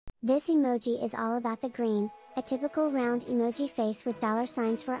This emoji is all about the green, a typical round emoji face with dollar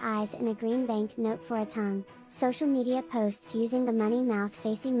signs for eyes and a green bank note for a tongue. Social media posts using the money mouth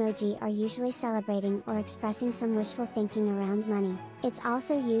face emoji are usually celebrating or expressing some wishful thinking around money. It's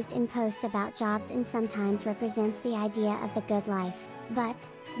also used in posts about jobs and sometimes represents the idea of the good life. But,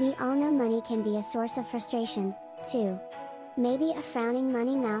 we all know money can be a source of frustration, too. Maybe a frowning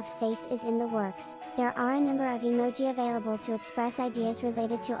money mouth face is in the works. There are a number of emoji available to express ideas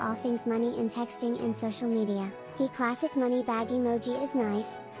related to all things money in texting and social media. The classic money bag emoji is nice,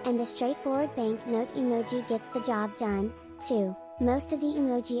 and the straightforward bank note emoji gets the job done, too. Most of the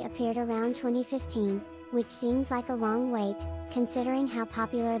emoji appeared around 2015, which seems like a long wait, considering how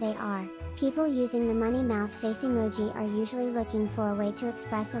popular they are. People using the money mouth face emoji are usually looking for a way to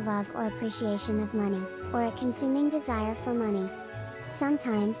express a love or appreciation of money, or a consuming desire for money.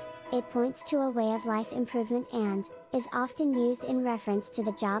 Sometimes, it points to a way of life improvement and is often used in reference to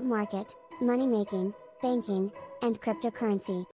the job market, money making, banking, and cryptocurrency.